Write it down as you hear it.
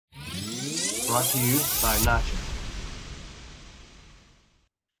brought to you by Nacha.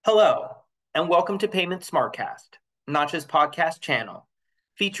 Hello, and welcome to Payment Smartcast, Nacha's podcast channel,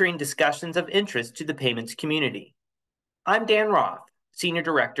 featuring discussions of interest to the payments community. I'm Dan Roth, Senior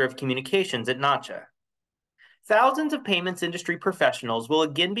Director of Communications at Nacha. Thousands of payments industry professionals will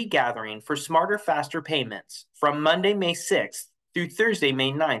again be gathering for Smarter, Faster Payments from Monday, May 6th through Thursday,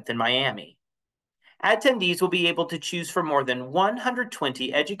 May 9th in Miami. Attendees will be able to choose from more than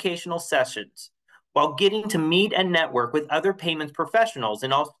 120 educational sessions while getting to meet and network with other payments professionals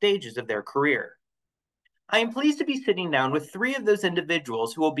in all stages of their career. I am pleased to be sitting down with three of those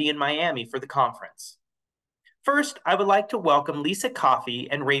individuals who will be in Miami for the conference. First, I would like to welcome Lisa Coffey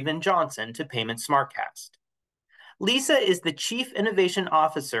and Raven Johnson to Payment Smartcast. Lisa is the Chief Innovation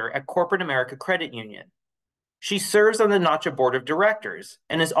Officer at Corporate America Credit Union. She serves on the Nacha Board of Directors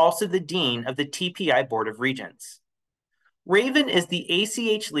and is also the Dean of the TPI Board of Regents. Raven is the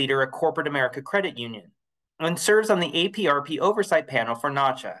ACH leader at Corporate America Credit Union and serves on the APRP Oversight Panel for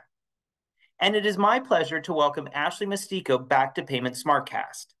Nacha. And it is my pleasure to welcome Ashley Mustico back to Payment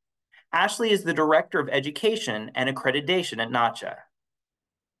Smartcast. Ashley is the Director of Education and Accreditation at Nacha.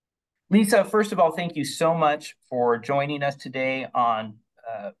 Lisa, first of all, thank you so much for joining us today on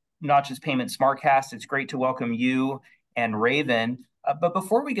Nacha's Payment Smartcast. It's great to welcome you and Raven. But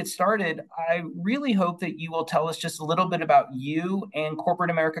before we get started, I really hope that you will tell us just a little bit about you and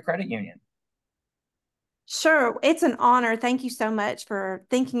Corporate America Credit Union. Sure. It's an honor. Thank you so much for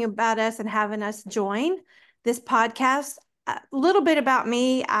thinking about us and having us join this podcast. A little bit about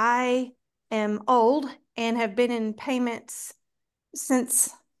me. I am old and have been in payments since,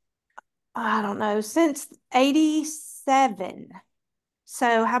 I don't know, since 87.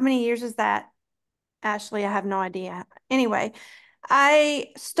 So how many years is that, Ashley? I have no idea. Anyway, I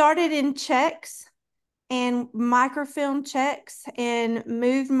started in checks and microfilm checks and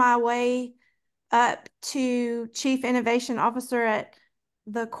moved my way up to Chief Innovation Officer at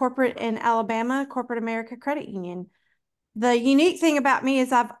the corporate in Alabama, Corporate America Credit Union. The unique thing about me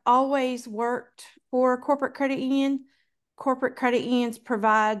is I've always worked for a corporate credit union. Corporate credit unions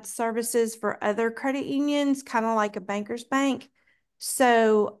provide services for other credit unions, kind of like a banker's bank.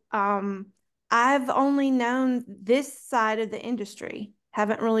 So I've only known this side of the industry.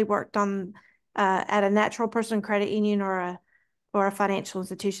 Haven't really worked on at a natural person credit union or a financial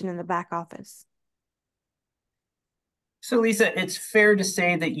institution in the back office. So, Lisa, it's fair to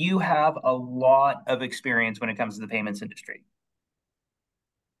say that you have a lot of experience when it comes to the payments industry.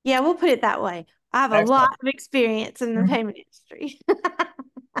 Yeah, we'll put it that way. I have a lot Excellent. of experience in the payment industry.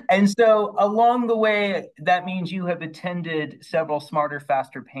 And so along the way, that means you have attended several Smarter,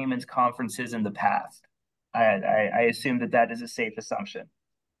 Faster Payments conferences in the past. I assume that that is a safe assumption.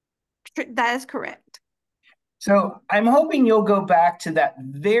 That is correct. So I'm hoping you'll go back to that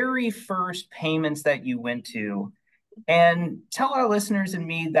very first payments that you went to and tell our listeners and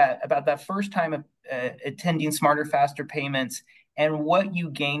me that about that first time attending Smarter, Faster Payments and what you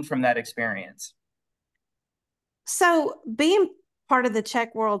gained from that experience. So being part of the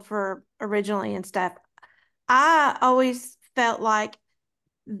check world for originally and stuff, I always felt like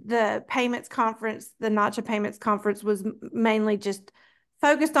the payments conference, the Nacha Payments Conference, was mainly just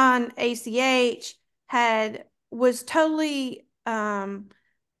focused on ACH, was totally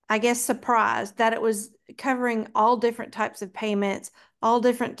I guess surprised that it was covering all different types of payments, all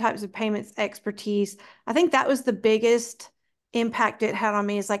different types of payments expertise. I think that was the biggest impact it had on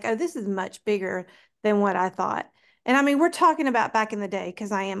me, is like, oh, this is much bigger than what I thought. And I mean, we're talking about back in the day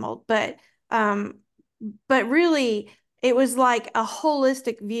because I am old, but really it was like a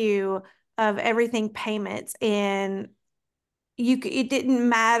holistic view of everything payments. And it didn't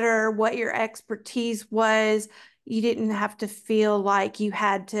matter what your expertise was. You didn't have to feel like you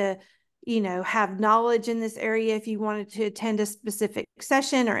had to, have knowledge in this area if you wanted to attend a specific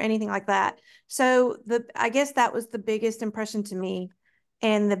session or anything like that. So I guess that was the biggest impression to me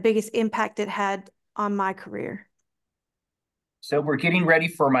and the biggest impact it had on my career. So we're getting ready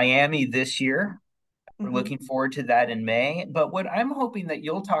for Miami this year. We're Mm-hmm. looking forward to that in May. But what I'm hoping that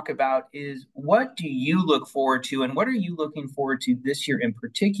you'll talk about is, what do you look forward to, and what are you looking forward to this year in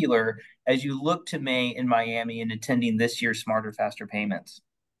particular as you look to May in Miami and attending this year's Smarter, Faster Payments?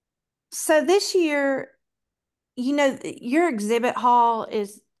 So this year, your exhibit hall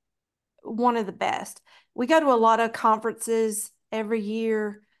is one of the best. We go to a lot of conferences every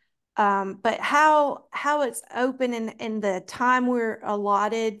year, but how it's open and the time we're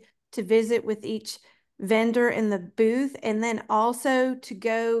allotted to visit with each vendor in the booth, and then also to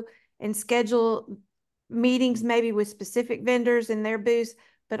go and schedule meetings maybe with specific vendors in their booths,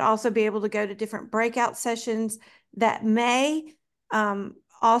 but also be able to go to different breakout sessions that may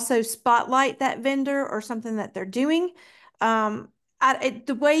also spotlight that vendor or something that they're doing.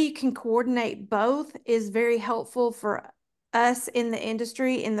 The way you can coordinate both is very helpful for us in the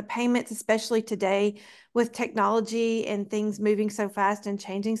industry, in the payments, especially today with technology and things moving so fast and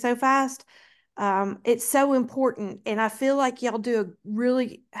changing so fast. It's so important. And I feel like y'all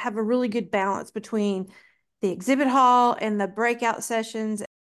have a really good balance between the exhibit hall and the breakout sessions.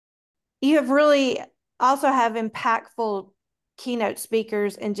 You have really also have impactful keynote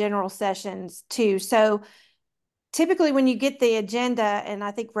speakers and general sessions too. So typically when you get the agenda, and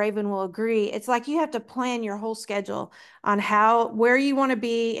I think Raven will agree, it's like you have to plan your whole schedule on where you want to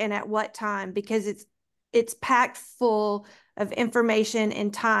be and at what time, because it's packed full of information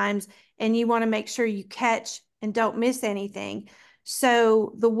and times, and you want to make sure you catch and don't miss anything.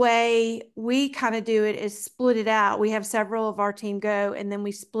 So the way we kind of do it is split it out. We have several of our team go, and then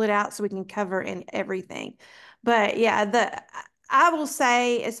we split out so we can cover in everything. But yeah, I will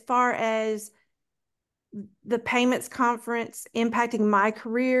say, as far as the payments conference impacting my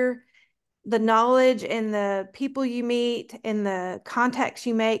career, the knowledge and the people you meet and the contacts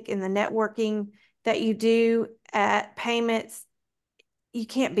you make and the networking that you do at payments, you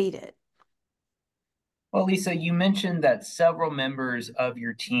can't beat it. Well, Lisa, you mentioned that several members of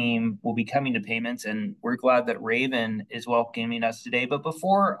your team will be coming to payments, and we're glad that Raven is welcoming us today. But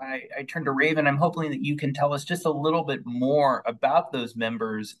before I turn to Raven, I'm hoping that you can tell us just a little bit more about those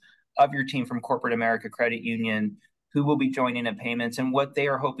members of your team from Corporate America Credit Union who will be joining at payments and what they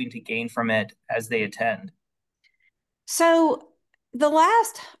are hoping to gain from it as they attend. So the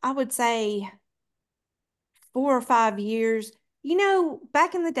last, I would say, 4 or 5 years,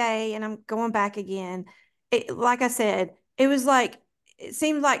 back in the day, and I'm going back again, like I said, it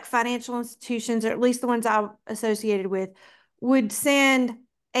seemed like financial institutions, or at least the ones I associated with, would send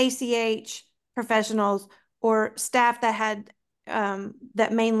ACH professionals or staff that had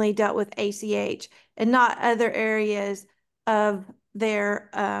that mainly dealt with ACH and not other areas of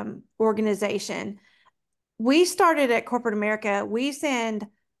their organization. We started at Corporate America. We send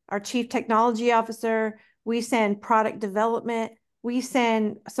our chief technology officer, we send product development, we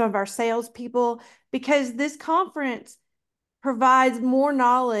send some of our salespeople, because this conference provides more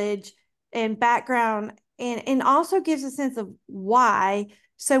knowledge and background, and also gives a sense of why.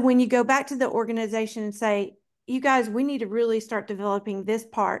 So when you go back to the organization and say, you guys, we need to really start developing this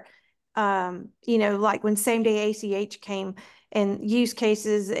part, like when same day ACH came, and use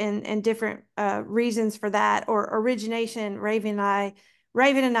cases and different reasons for that, or origination. Raven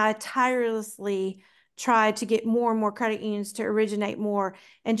and I tirelessly tried to get more and more credit unions to originate more,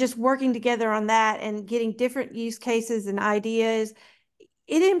 and just working together on that and getting different use cases and ideas.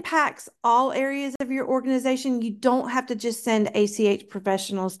 It impacts all areas of your organization. You don't have to just send ACH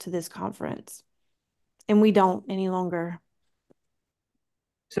professionals to this conference, and we don't any longer.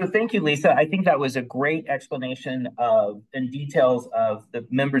 So thank you, Lisa. I think that was a great explanation of and details of the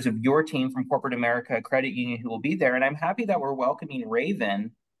members of your team from Corporate America Credit Union who will be there. And I'm happy that we're welcoming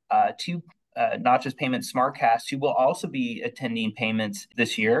Raven to Nacha's Payments Smartcast, who will also be attending payments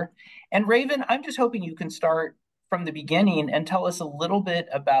this year. And Raven, I'm just hoping you can start from the beginning and tell us a little bit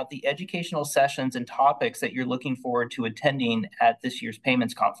about the educational sessions and topics that you're looking forward to attending at this year's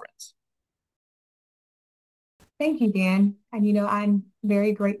payments conference. Thank you, Dan. And I'm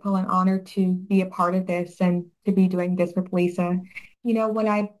very grateful and honored to be a part of this and to be doing this with Lisa. When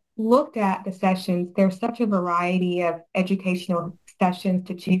I looked at the sessions, there's such a variety of educational sessions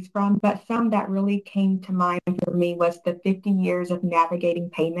to choose from, but some that really came to mind for me was the 50 years of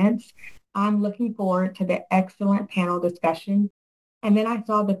navigating payments. I'm looking forward to the excellent panel discussion. And then I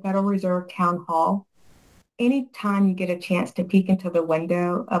saw the Federal Reserve Town Hall. Anytime you get a chance to peek into the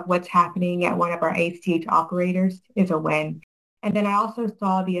window of what's happening at one of our ACH operators is a win. And then I also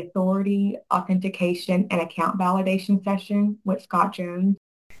saw the authority, authentication, and account validation session with Scott Jones.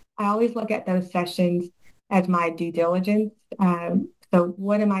 I always look at those sessions as my due diligence. So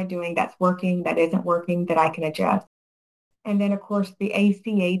what am I doing that's working, that isn't working, that I can adjust? And then, of course, the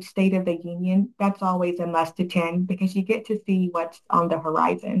ACH State of the Union, that's always a must attend because you get to see what's on the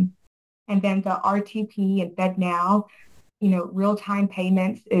horizon. And then the RTP and FedNow, real-time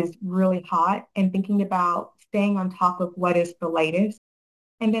payments is really hot, and thinking about staying on top of what is the latest.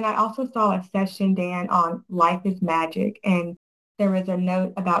 And then I also saw a session, Dan, on life is magic. And there was a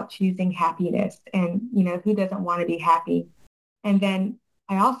note about choosing happiness, and, who doesn't want to be happy? And then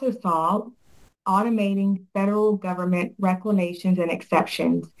I also saw automating federal government reclamations and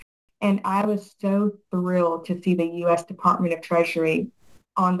exceptions. And I was so thrilled to see the U.S. Department of Treasury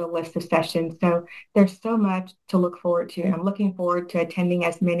on the list of sessions. So there's so much to look forward to. I'm looking forward to attending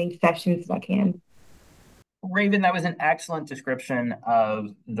as many sessions as I can. Raven, that was an excellent description of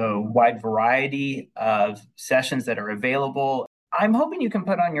the wide variety of sessions that are available. I'm hoping you can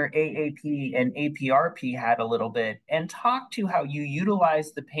put on your AAP and APRP hat a little bit and talk to how you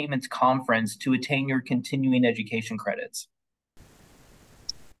utilize the payments conference to attain your continuing education credits.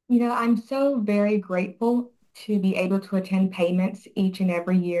 I'm so very grateful to be able to attend payments each and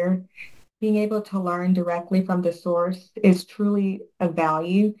every year. Being able to learn directly from the source is truly a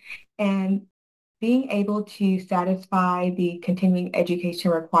value. And being able to satisfy the continuing education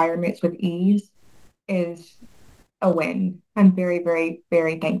requirements with ease is a win. I'm very, very,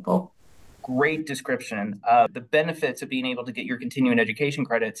 very thankful. Great description of the benefits of being able to get your continuing education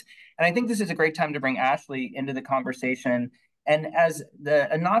credits. And I think this is a great time to bring Ashley into the conversation. And as the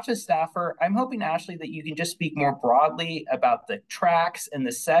Nacha staffer, I'm hoping, Ashley, that you can just speak more broadly about the tracks and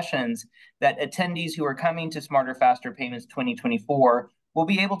the sessions that attendees who are coming to Smarter, Faster Payments 2024 will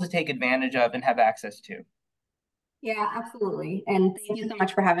be able to take advantage of and have access to. Yeah, absolutely. And thank you so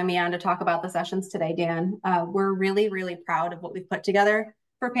much for having me on to talk about the sessions today, Dan. We're really, really proud of what we've put together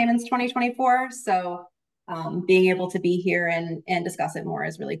for Payments 2024. So being able to be here and discuss it more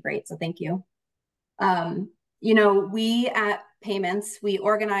is really great. So thank you. We at Payments, we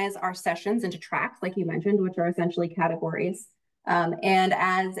organize our sessions into tracks, like you mentioned, which are essentially categories. And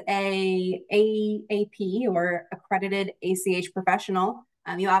as a AAP or accredited ACH professional,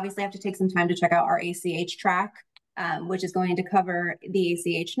 you obviously have to take some time to check out our ACH track, which is going to cover the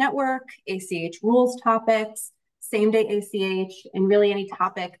ACH network, ACH rules topics, same-day ACH, and really any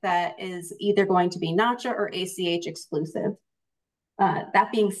topic that is either going to be Nacha or ACH exclusive.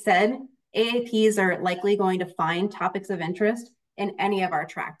 That being said, AAPs are likely going to find topics of interest in any of our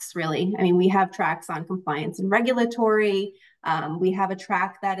tracks, really. I mean, we have tracks on compliance and regulatory. We have a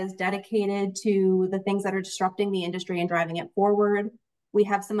track that is dedicated to the things that are disrupting the industry and driving it forward. We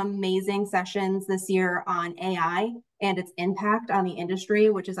have some amazing sessions this year on AI and its impact on the industry,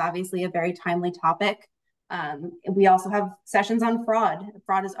 which is obviously a very timely topic. We also have sessions on fraud.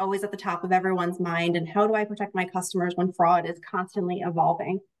 Fraud is always at the top of everyone's mind. And how do I protect my customers when fraud is constantly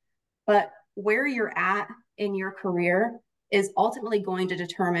evolving? But where you're at in your career is ultimately going to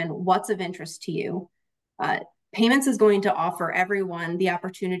determine what's of interest to you. Payments is going to offer everyone the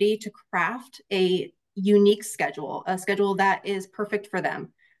opportunity to craft a unique schedule, a schedule that is perfect for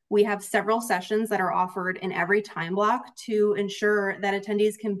them. We have several sessions that are offered in every time block to ensure that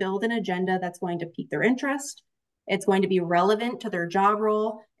attendees can build an agenda that's going to pique their interest, it's going to be relevant to their job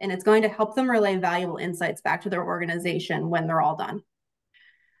role, and it's going to help them relay valuable insights back to their organization when they're all done.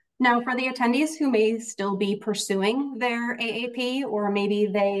 Now, for the attendees who may still be pursuing their AAP, or maybe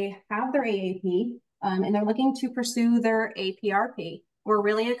they have their AAP and they're looking to pursue their APRP, we're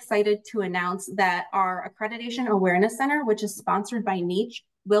really excited to announce that our Accreditation Awareness Center, which is sponsored by Nacha,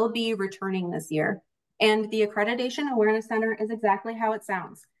 will be returning this year. And the Accreditation Awareness Center is exactly how it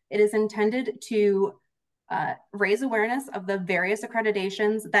sounds. It is intended to raise awareness of the various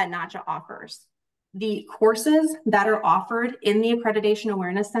accreditations that Nacha offers. The courses that are offered in the Accreditation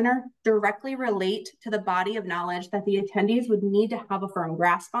Awareness Center directly relate to the body of knowledge that the attendees would need to have a firm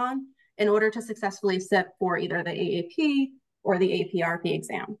grasp on in order to successfully sit for either the AAP or the APRP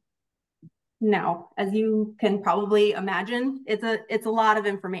exam. Now, as you can probably imagine, it's a lot of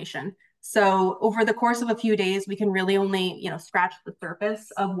information. So over the course of a few days, we can really only scratch the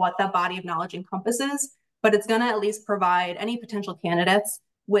surface of what that body of knowledge encompasses, but it's going to at least provide any potential candidates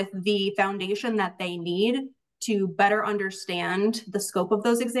with the foundation that they need to better understand the scope of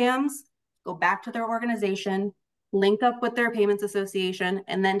those exams, go back to their organization, link up with their payments association,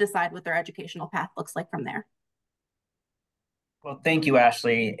 and then decide what their educational path looks like from there. Well, thank you,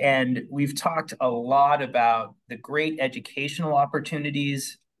 Ashley. And we've talked a lot about the great educational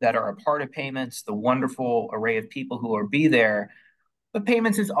opportunities that are a part of payments, the wonderful array of people who will be there. But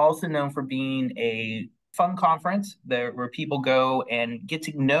payments is also known for being a fun conference where people go and get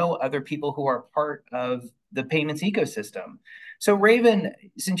to know other people who are part of the payments ecosystem. So Raven,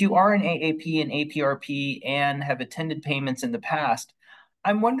 since you are an AAP and APRP and have attended payments in the past,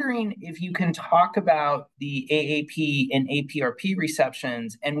 I'm wondering if you can talk about the AAP and APRP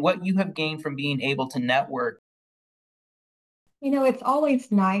receptions and what you have gained from being able to network. It's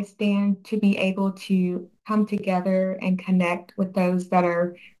always nice, Dan, to be able to come together and connect with those that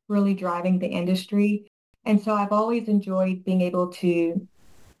are really driving the industry. And so I've always enjoyed being able to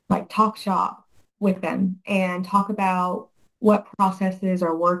talk shop with them and talk about what processes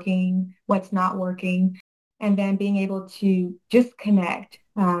are working, what's not working, and then being able to just connect.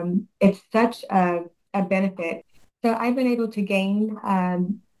 It's such a benefit. So I've been able to gain,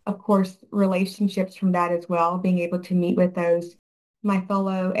 of course, relationships from that as well, being able to meet with my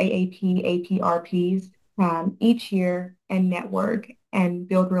fellow AAP, APRPs. each year and network and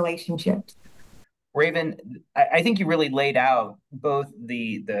build relationships. Raven, I think you really laid out both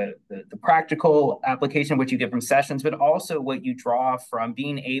the practical application, what you get from sessions, but also what you draw from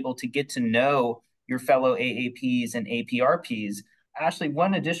being able to get to know your fellow AAPs and APRPs. Ashley,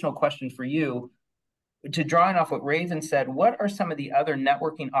 one additional question for you. To drawing off what Raven said, what are some of the other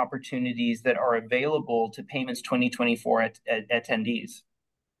networking opportunities that are available to Payments 2024 attendees?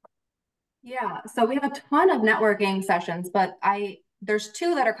 Yeah, so we have a ton of networking sessions, but there's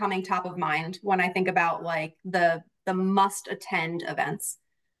two that are coming top of mind when I think about like the must attend events.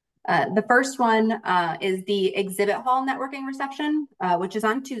 The first one is the exhibit hall networking reception, which is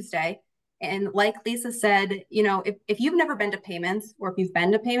on Tuesday. And like Lisa said, you know, if you've never been to Payments, or if you've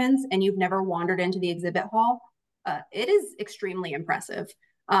been to Payments and you've never wandered into the exhibit hall, it is extremely impressive.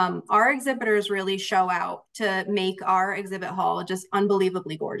 Our exhibitors really show out to make our exhibit hall just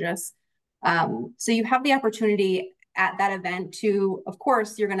unbelievably gorgeous. So you have the opportunity at that event to, of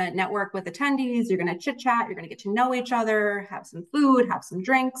course, you're going to network with attendees, you're going to chit chat, you're going to get to know each other, have some food, have some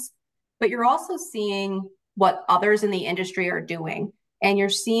drinks, but you're also seeing what others in the industry are doing. And you're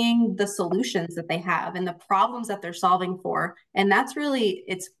seeing the solutions that they have and the problems that they're solving for. And that's really,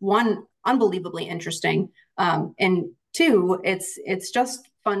 it's one, unbelievably interesting. And two, it's just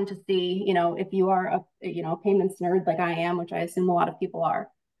fun to see, you know, if you are a payments nerd like I am, which I assume a lot of people are.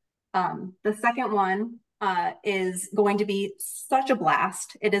 The second one is going to be such a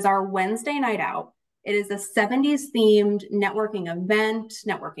blast. It is our Wednesday night out. It is a 70s themed networking event,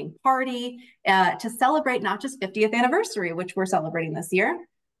 networking party to celebrate Nacha's 50th anniversary, which we're celebrating this year.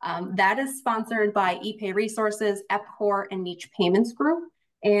 That is sponsored by ePay Resources, Epcor, and Niche Payments Group.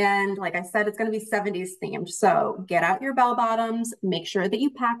 And like I said, it's going to be 70s themed. So get out your bell bottoms, make sure that you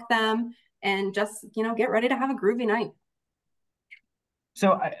pack them, and just, you know, get ready to have a groovy night.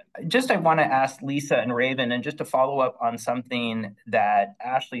 So I want to ask Lisa and Raven, and just to follow up on something that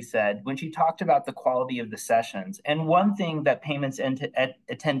Ashley said when she talked about the quality of the sessions. And one thing that payments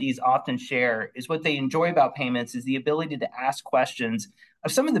attendees often share is what they enjoy about payments is the ability to ask questions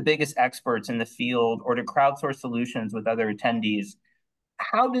of some of the biggest experts in the field or to crowdsource solutions with other attendees.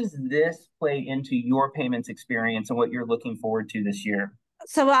 How does this play into your payments experience and what you're looking forward to this year?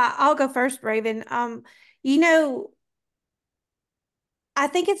 So I'll go first, Raven. You know, I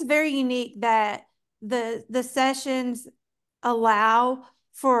think it's very unique that the sessions allow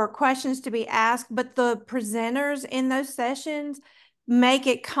for questions to be asked, but the presenters in those sessions make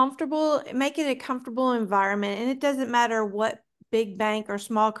it a comfortable environment. And it doesn't matter what big bank or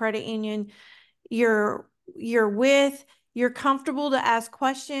small credit union you're with, you're comfortable to ask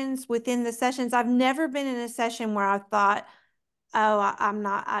questions within the sessions. I've never been in a session where I thought, oh,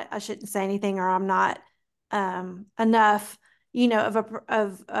 I shouldn't say anything, or I'm not enough, you know,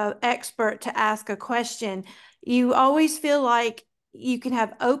 of a expert to ask a question. You always feel like you can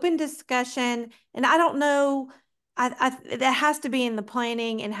have open discussion. And I don't know, that has to be in the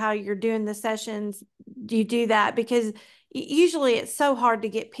planning and how you're doing the sessions. Do you do that? Because usually it's so hard to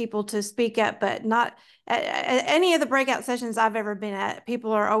get people to speak up, but not at any of the breakout sessions I've ever been at.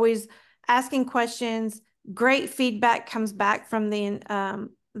 People are always asking questions. Great feedback comes back from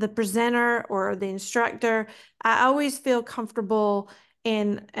the presenter or the instructor. I always feel comfortable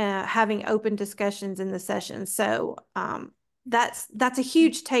in having open discussions in the session. So that's a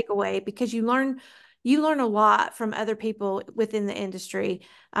huge takeaway, because you learn a lot from other people within the industry.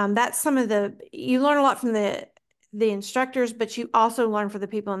 That's you learn a lot from the instructors, but you also learn from the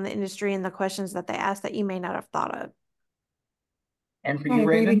people in the industry and the questions that they ask that you may not have thought of. And for I you,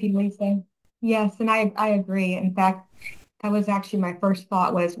 agree Raven? with you, Lisa. Yes, and I agree. In fact, that was actually my first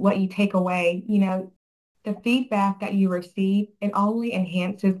thought, was what you take away. You know, the feedback that you receive, it only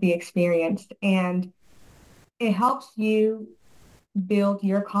enhances the experience, and it helps you build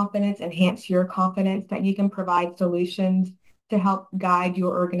your confidence, enhance your confidence that you can provide solutions to help guide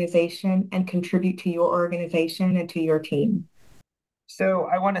your organization and contribute to your organization and to your team. So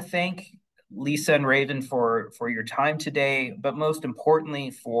I want to thank Lisa and Raven for your time today, but most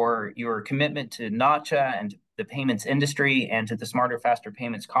importantly for your commitment to Nacha and the payments industry and to the Smarter, Faster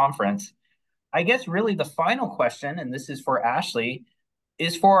Payments Conference. I guess really the final question, and this is for Ashley,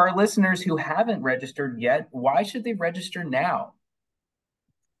 is for our listeners who haven't registered yet, why should they register now?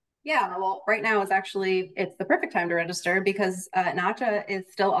 Yeah, well, right now it's the perfect time to register, because Nacha is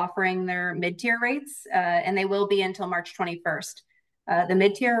still offering their mid-tier rates, and they will be until March 21st. The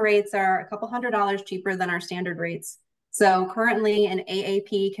mid-tier rates are a couple $100 cheaper than our standard rates. So currently an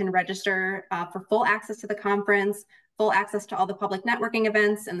AAP can register for full access to the conference, full access to all the public networking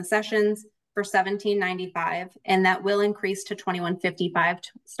events and the sessions for $17.95, and that will increase to $21.55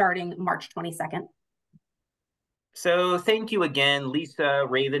 starting March 22nd. So thank you again, Lisa,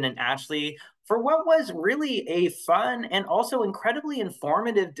 Raven, and Ashley, for what was really a fun and also incredibly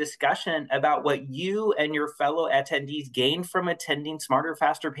informative discussion about what you and your fellow attendees gained from attending Smarter,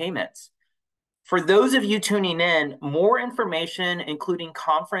 Faster Payments. For those of you tuning in, more information, including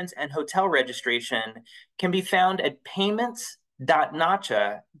conference and hotel registration, can be found at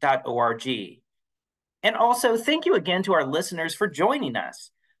payments.nacha.org. And also, thank you again to our listeners for joining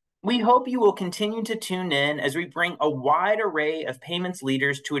us. We hope you will continue to tune in as we bring a wide array of payments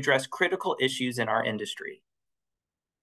leaders to address critical issues in our industry.